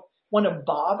don't want to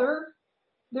bother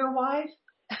their wife.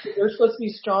 They're supposed to be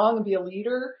strong and be a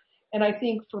leader. And I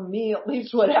think for me, at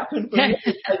least what happened for me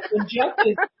is like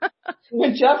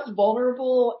when Jeff's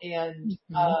vulnerable and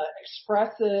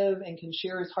expressive and can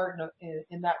share his heart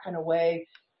in that kind of way,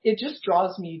 it just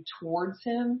draws me towards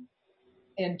him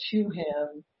and to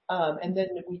him. And then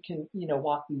we can,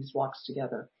 walk these walks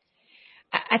together.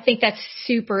 I think that's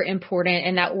super important.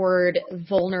 And that word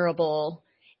vulnerable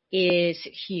is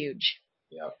huge.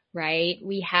 Yep. Right?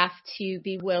 We have to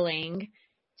be willing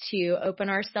to open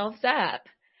ourselves up.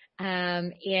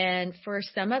 And for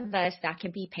some of us, that can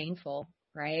be painful,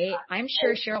 right? I'm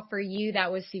sure, Cheryl, for you,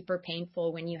 that was super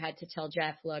painful when you had to tell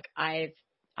Jeff, look, I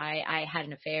had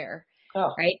an affair,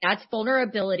 right? That's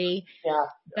vulnerability,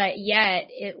 but yet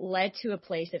it led to a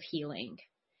place of healing.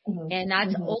 And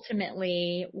that's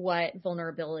ultimately what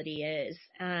vulnerability is.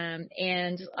 And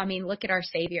I mean, look at our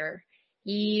Savior.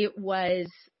 He was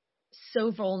so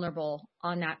vulnerable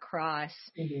on that cross,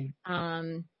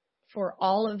 for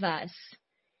all of us.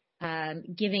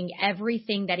 Giving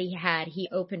everything that he had, he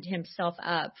opened himself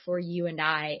up for you and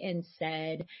I and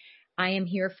said, I am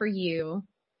here for you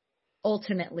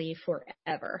ultimately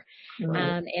forever.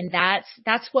 And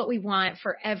that's what we want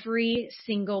for every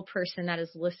single person that is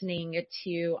listening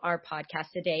to our podcast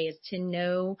today, is to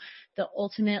know the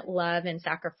ultimate love and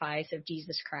sacrifice of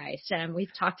Jesus Christ.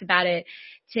 We've talked about it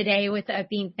today with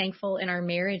being thankful in our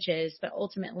marriages, but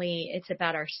ultimately it's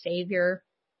about our Savior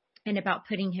and about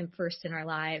putting him first in our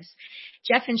lives.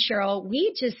 Jeff and Cheryl,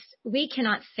 we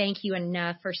cannot thank you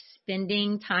enough for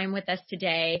spending time with us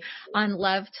today on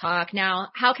Love Talk. Now,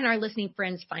 how can our listening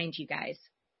friends find you guys?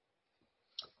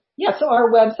 Yeah, so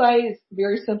our website is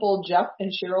very simple,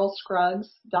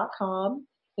 jeffandcherylscruggs.com.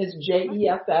 It's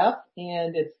Jeff,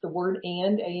 and it's the word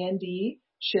and,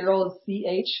 Cheryl is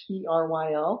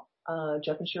Cheryl,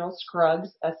 Jeff and Cheryl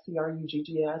Scruggs,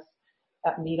 Scruggs,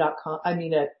 at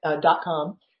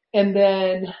 .com. And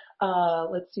then,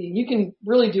 let's see, you can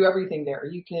really do everything there.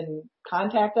 You can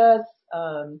contact us,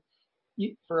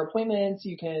 for appointments.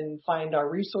 You can find our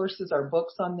resources, our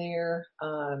books on there.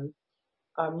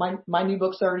 My new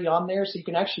book's already on there, so you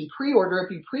can actually pre-order.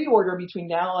 If you pre-order between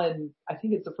now and I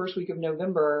think it's the first week of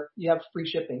November, you have free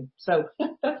shipping. So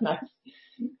that's nice.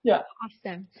 Yeah.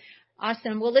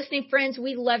 Awesome. Well, listening friends,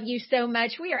 we love you so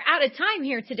much. We are out of time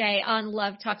here today on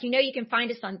Love Talk. You can find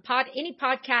us on any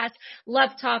podcast,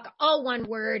 Love Talk, all one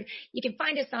word. You can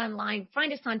find us online,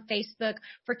 find us on Facebook.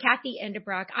 For Cathy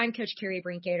Endebrock, I'm Coach Kerri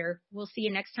Brinkoeter. We'll see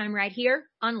you next time right here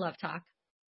on Love Talk.